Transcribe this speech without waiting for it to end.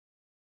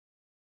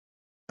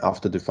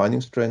after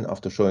defining strain,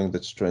 after showing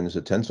that strain is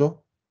a tensor,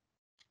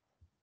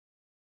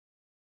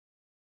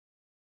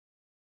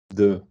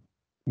 the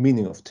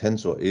meaning of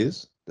tensor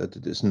is that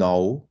it is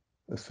now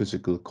a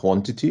physical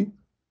quantity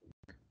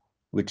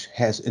which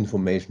has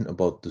information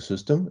about the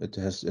system. It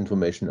has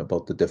information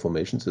about the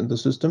deformations in the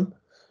system,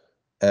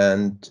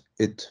 and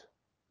it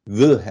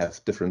will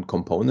have different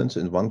components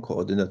in one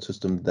coordinate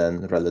system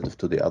than relative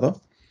to the other,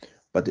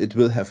 but it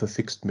will have a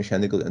fixed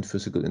mechanical and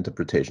physical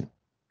interpretation.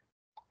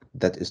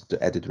 That is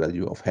the added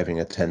value of having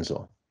a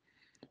tensor.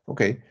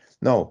 Okay,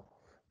 now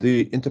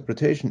the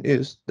interpretation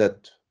is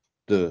that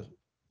the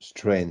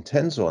strain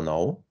tensor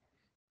now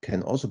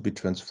can also be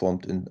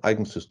transformed in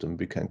eigensystem.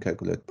 We can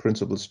calculate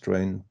principal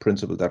strain,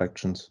 principal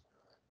directions,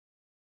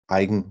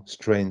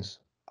 eigenstrains,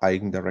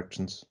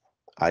 eigendirections,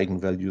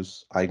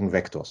 eigenvalues,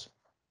 eigenvectors.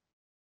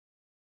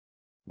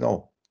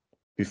 Now,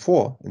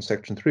 before in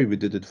section 3 we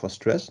did it for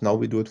stress, now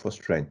we do it for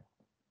strain.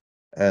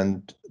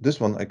 And this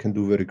one I can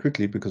do very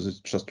quickly because it's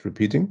just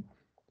repeating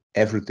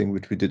everything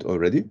which we did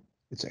already.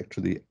 It's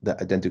actually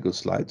the identical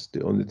slides.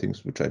 The only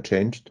things which I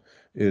changed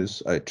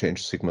is I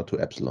changed sigma to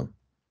epsilon.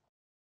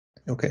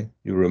 Okay,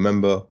 you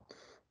remember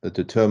the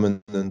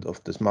determinant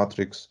of this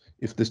matrix.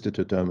 If this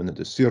determinant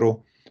is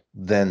 0,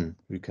 then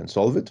we can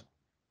solve it.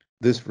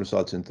 This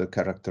results in the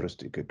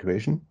characteristic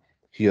equation.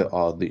 Here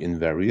are the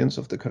invariants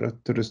of the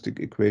characteristic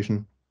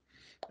equation.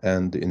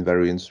 And the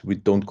invariants, we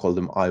don't call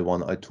them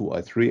I1, I2,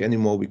 I3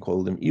 anymore. We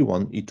call them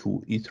E1,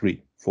 E2,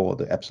 E3 for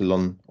the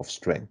epsilon of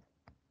strain.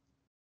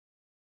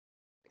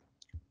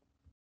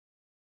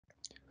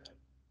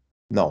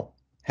 Now,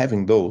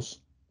 having those,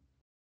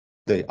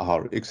 they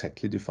are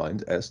exactly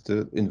defined as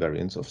the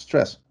invariants of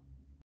stress.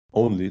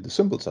 Only the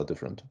symbols are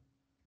different.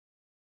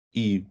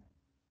 E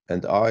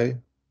and I,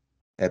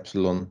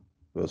 epsilon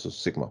versus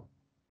sigma.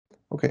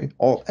 Okay,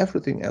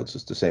 everything else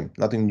is the same,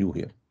 nothing new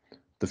here.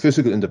 The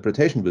physical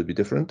interpretation will be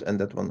different, and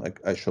that one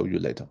I show you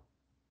later.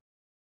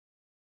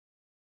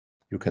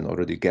 You can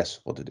already guess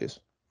what it is.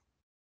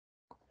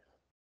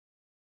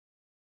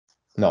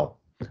 Now,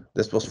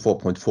 this was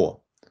 4.4.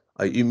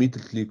 I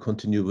immediately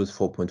continue with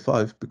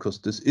 4.5 because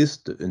this is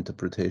the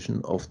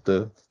interpretation of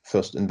the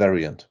first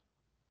invariant.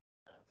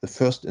 The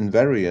first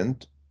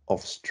invariant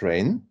of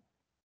strain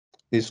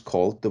is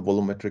called the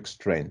volumetric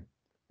strain.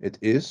 It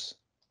is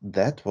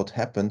that what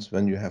happens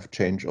when you have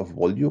change of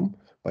volume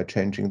by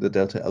changing the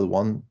delta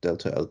L1,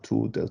 delta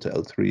L2, delta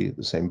L3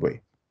 the same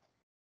way.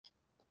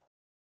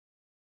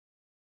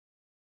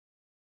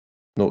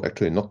 No,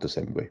 actually not the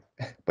same way,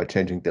 by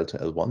changing delta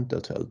L1,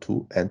 delta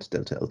L2, and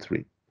delta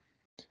L3.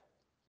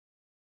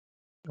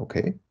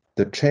 Okay,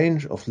 the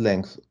change of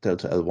length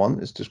delta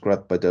L1 is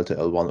described by delta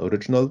L1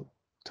 original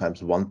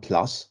times 1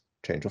 plus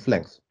change of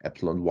length.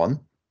 Epsilon 1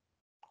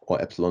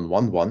 or epsilon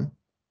 1, 1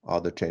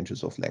 are the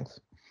changes of length.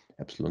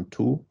 Epsilon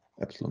 2,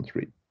 epsilon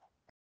 3.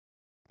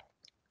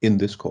 In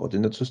this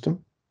coordinate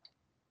system.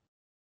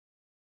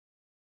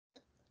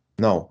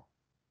 Now,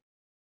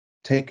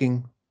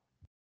 taking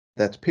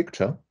that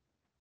picture,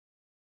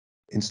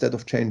 instead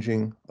of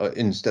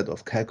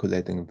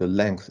calculating the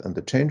length and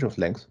the change of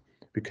length,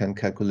 we can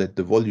calculate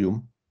the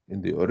volume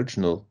in the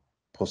original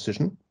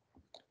position.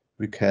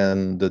 We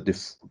can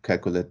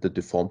calculate the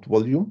deformed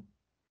volume,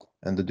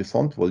 and the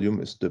deformed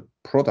volume is the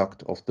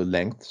product of the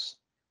lengths.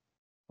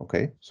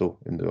 Okay, so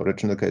in the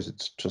original case,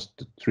 it's just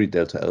the 3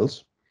 delta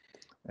L's,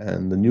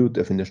 and the new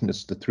definition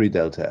is the 3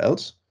 delta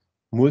L's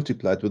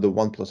multiplied with the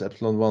 1 plus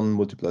epsilon 1,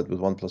 multiplied with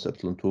 1 plus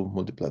epsilon 2,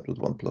 multiplied with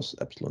 1 plus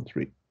epsilon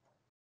 3.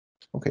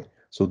 Okay,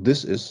 so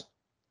this is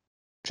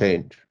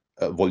change,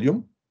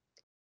 volume,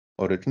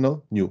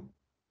 original, new.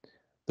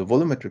 The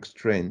volumetric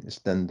strain is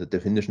then the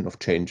definition of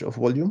change of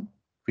volume.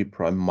 V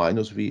prime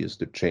minus V is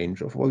the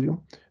change of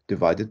volume,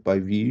 divided by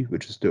V,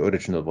 which is the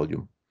original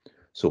volume.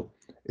 So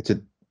it's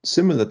a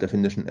similar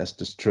definition as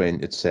the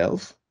strain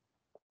itself,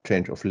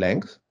 change of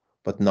length,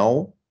 but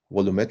now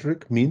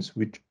volumetric means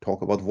we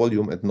talk about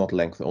volume and not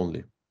length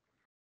only.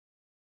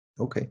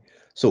 Okay,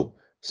 so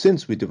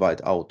since we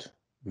divide out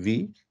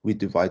V, we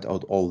divide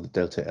out all the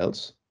delta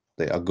L's.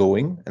 They are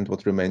going, and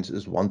what remains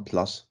is 1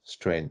 plus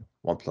strain,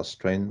 1 plus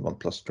strain, 1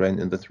 plus strain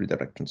in the 3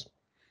 directions.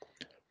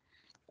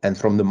 And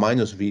from the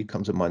minus V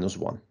comes a minus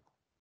 1.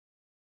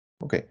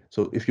 Okay,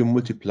 so if you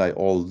multiply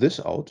all this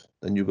out,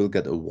 then you will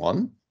get a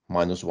 1.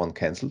 Minus 1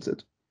 cancels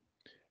it.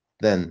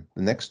 Then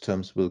the next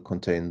terms will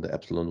contain the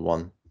epsilon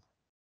 1,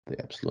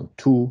 the epsilon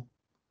 2,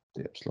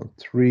 the epsilon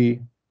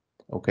 3.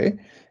 Okay,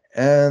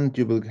 and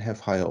you will have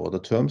higher order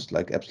terms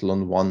like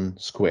epsilon 1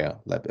 square,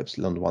 like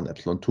epsilon 1,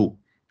 epsilon 2.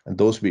 And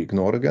those we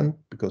ignore again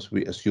because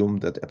we assume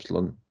that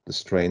epsilon, the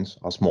strains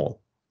are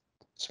small.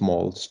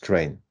 Small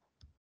strain.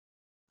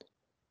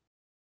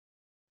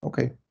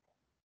 Okay,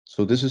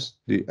 so this is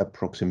the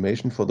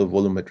approximation for the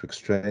volumetric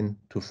strain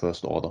to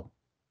first order.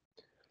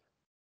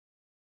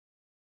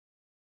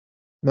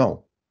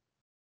 Now,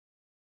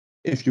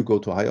 if you go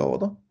to higher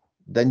order,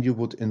 then you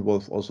would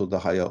involve also the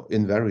higher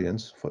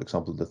invariants, for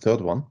example, the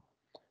third one.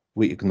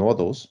 We ignore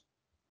those.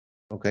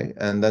 Okay,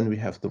 and then we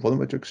have the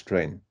volumetric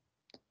strain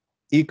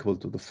equal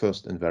to the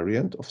first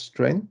invariant of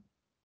strain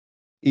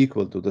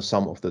equal to the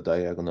sum of the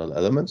diagonal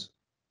elements.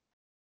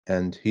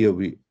 And here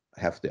we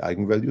have the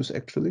eigenvalues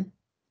actually,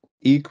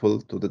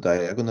 equal to the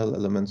diagonal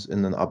elements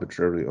in an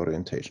arbitrary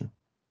orientation.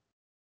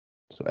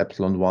 So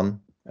epsilon 1,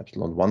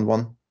 epsilon 1,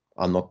 1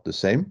 are not the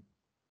same.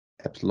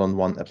 Epsilon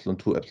 1, epsilon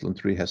 2, epsilon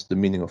 3 has the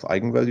meaning of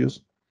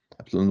eigenvalues.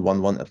 Epsilon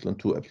 1, 1, epsilon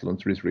 2, epsilon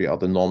 3, 3 are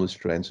the normal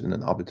strains in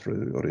an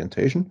arbitrary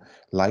orientation.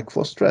 Like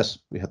for stress,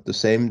 we had the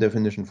same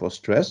definition for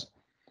stress.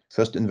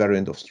 First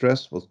invariant of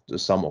stress was the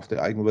sum of the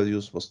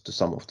eigenvalues, was the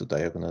sum of the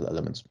diagonal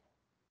elements.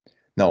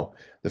 Now,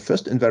 the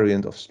first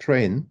invariant of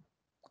strain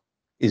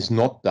is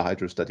not the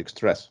hydrostatic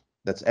stress.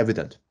 That's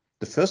evident.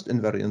 The first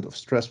invariant of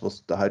stress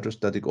was the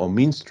hydrostatic or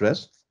mean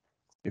stress.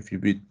 If you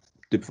be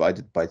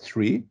divided by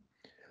 3,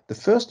 the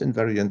first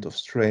invariant of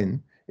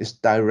strain is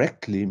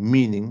directly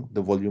meaning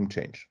the volume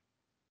change.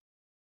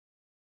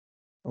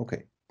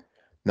 Okay.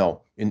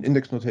 Now, in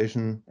index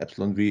notation,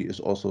 epsilon v is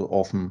also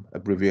often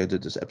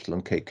abbreviated as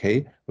epsilon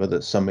kk, where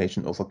the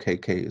summation over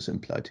kk is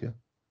implied here.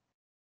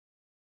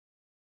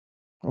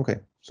 Okay,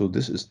 so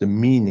this is the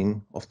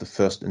meaning of the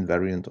first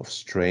invariant of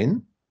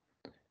strain.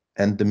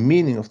 And the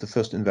meaning of the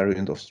first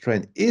invariant of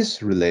strain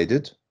is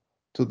related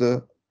to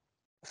the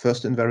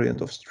first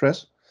invariant of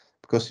stress,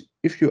 because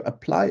if you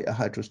apply a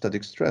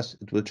hydrostatic stress,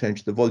 it will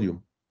change the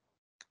volume.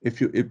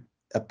 If you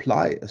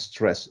apply a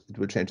stress, it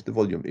will change the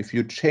volume. If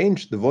you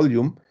change the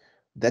volume,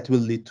 that will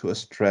lead to a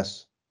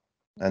stress.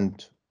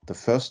 And the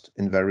first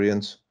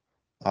invariants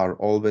are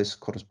always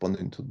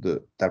corresponding to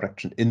the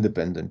direction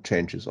independent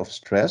changes of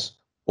stress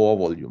or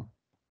volume.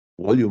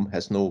 Volume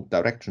has no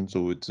direction,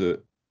 so it's a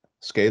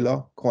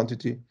scalar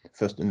quantity.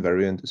 First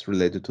invariant is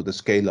related to the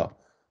scalar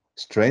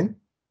strain,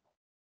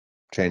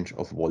 change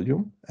of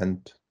volume,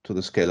 and to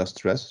the scalar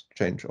stress,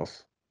 change of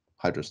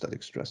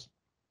hydrostatic stress.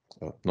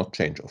 Not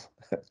change of,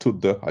 to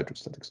the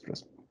hydrostatic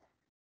stress.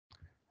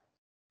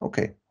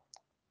 Okay,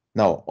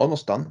 now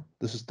almost done.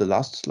 This is the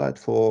last slide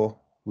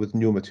with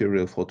new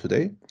material for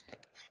today.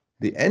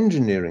 The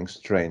engineering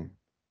strain,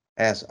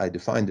 as I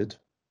defined it,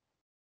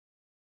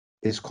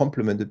 is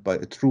complemented by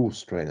a true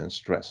strain and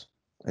stress.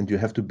 And you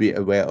have to be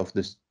aware of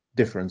this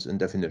difference in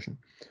definition.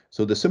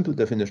 So the simple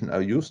definition I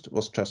used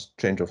was just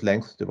change of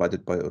length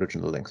divided by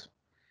original length.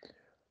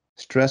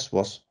 Stress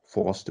was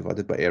force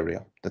divided by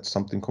area. That's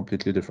something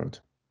completely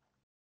different.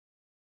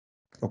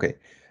 Okay,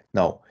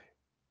 now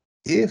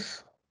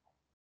if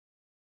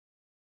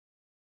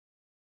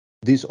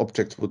these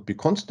objects would be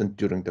constant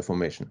during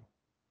deformation,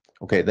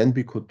 okay, then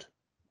we could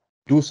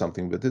do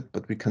something with it,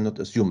 but we cannot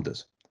assume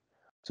this.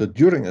 So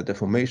during a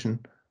deformation,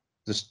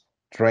 the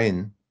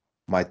strain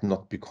might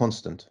not be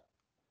constant.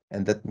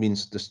 And that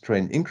means the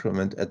strain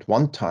increment at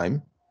one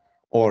time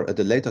or at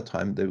a later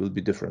time, they will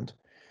be different.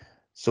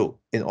 So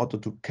in order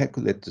to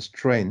calculate the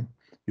strain,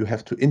 you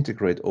have to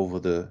integrate over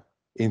the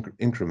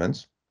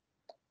increments.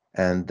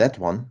 And that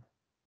one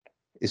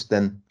is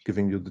then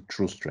giving you the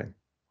true strain.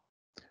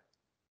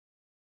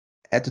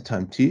 At the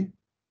time t,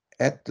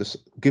 at the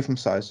given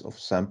size of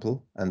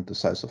sample, and the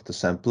size of the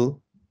sample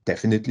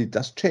definitely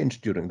does change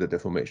during the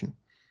deformation.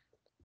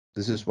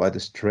 This is why the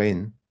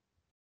strain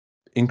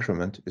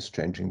increment is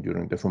changing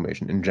during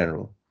deformation in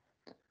general.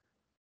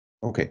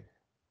 Okay,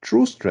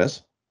 true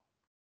stress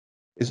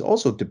is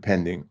also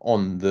depending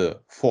on the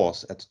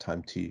force at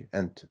time t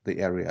and the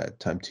area at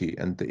time t,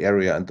 and the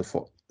area and the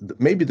force.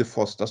 Maybe the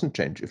force doesn't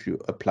change if you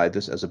apply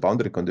this as a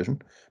boundary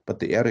condition, but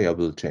the area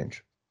will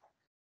change.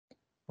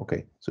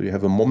 Okay, so you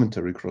have a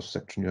momentary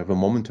cross-section, you have a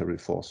momentary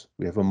force,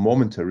 we have a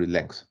momentary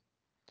length.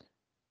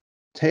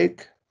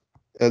 Take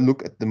a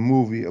look at the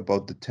movie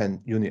about the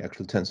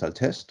uniaxial tensile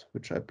test,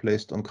 which I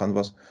placed on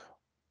Canvas.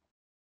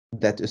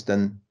 That is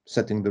then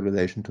setting the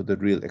relation to the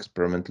real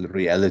experimental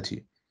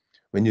reality.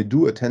 When you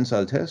do a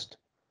tensile test,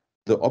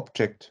 the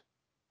object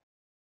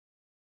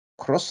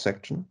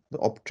cross-section, the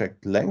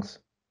object length,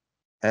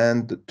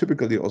 and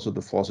typically also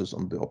the forces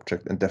on the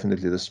object and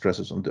definitely the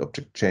stresses on the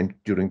object change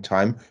during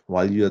time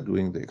while you are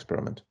doing the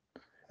experiment.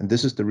 And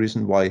this is the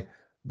reason why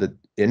the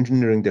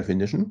engineering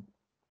definition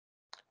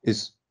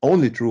is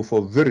only true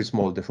for very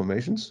small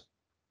deformations,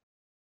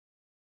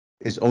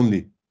 is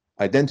only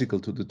identical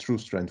to the true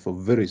strain for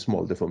very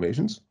small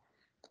deformations.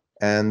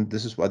 And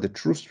this is why the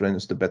true strain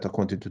is the better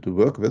quantity to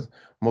work with.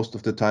 Most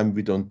of the time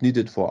we don't need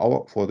it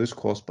for this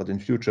course, but in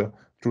future,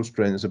 true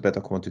strain is a better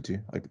quantity,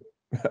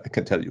 I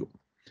can tell you.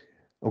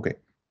 Okay,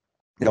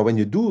 now when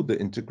you do the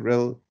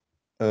integral,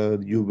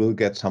 you will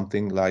get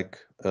something like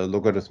a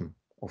logarithm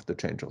of the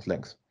change of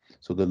length.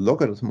 So the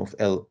logarithm of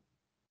L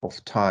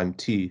of time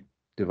t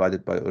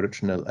divided by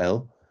original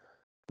L,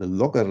 the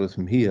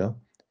logarithm here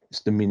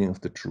is the meaning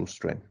of the true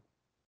strain.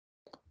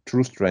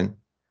 True strain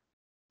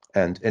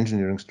and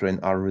engineering strain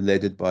are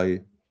related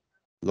by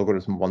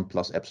logarithm 1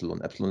 plus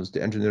epsilon. Epsilon is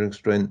the engineering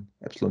strain,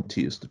 epsilon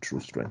t is the true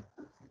strain.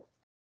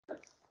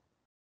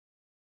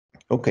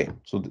 Okay,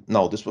 so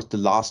now this was the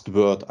last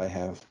word I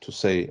have to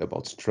say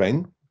about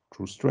strain,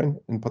 true strain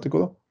in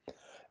particular.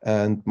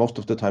 And most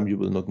of the time you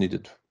will not need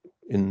it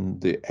in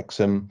the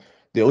exam.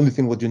 The only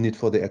thing what you need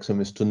for the exam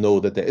is to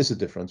know that there is a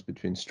difference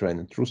between strain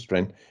and true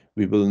strain.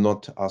 We will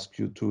not ask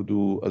you to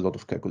do a lot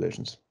of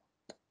calculations.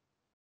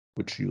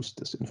 which used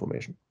this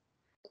information.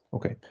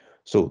 Okay,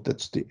 so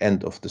that's the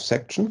end of the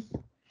section.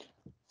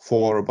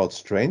 For about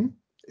strain,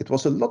 it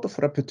was a lot of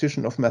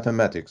repetition of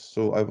mathematics.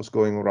 So I was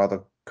going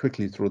rather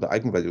quickly through the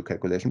eigenvalue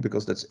calculation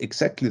because that's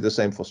exactly the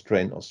same for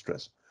strain or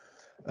stress.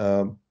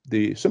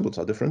 The symbols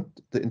are different,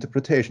 the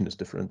interpretation is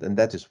different, and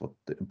that is what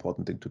the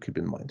important thing to keep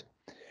in mind.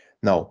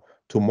 Now,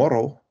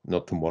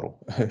 not tomorrow,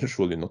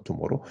 surely not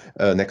tomorrow,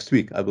 next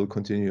week, I will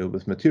continue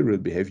with material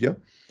behavior.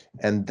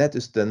 And that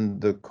is then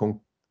the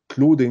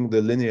concluding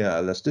the linear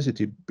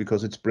elasticity,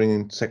 because it's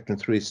bringing section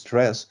 3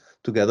 stress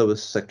together with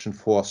section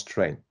 4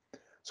 strain.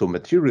 So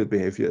material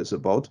behavior is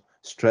about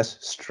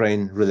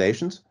stress-strain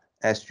relations,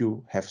 as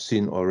you have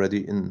seen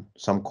already in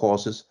some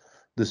courses.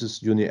 This is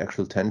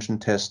uniaxial tension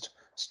test,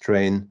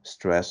 strain,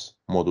 stress,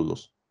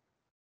 modulus.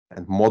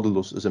 And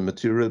modulus is a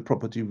material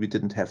property. We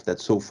didn't have that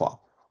so far.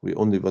 We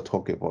only were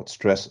talking about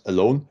stress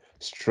alone,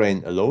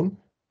 strain alone.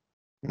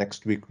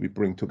 Next week, we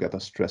bring together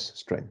stress,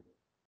 strain.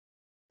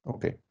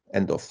 Okay,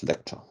 end of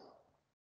lecture.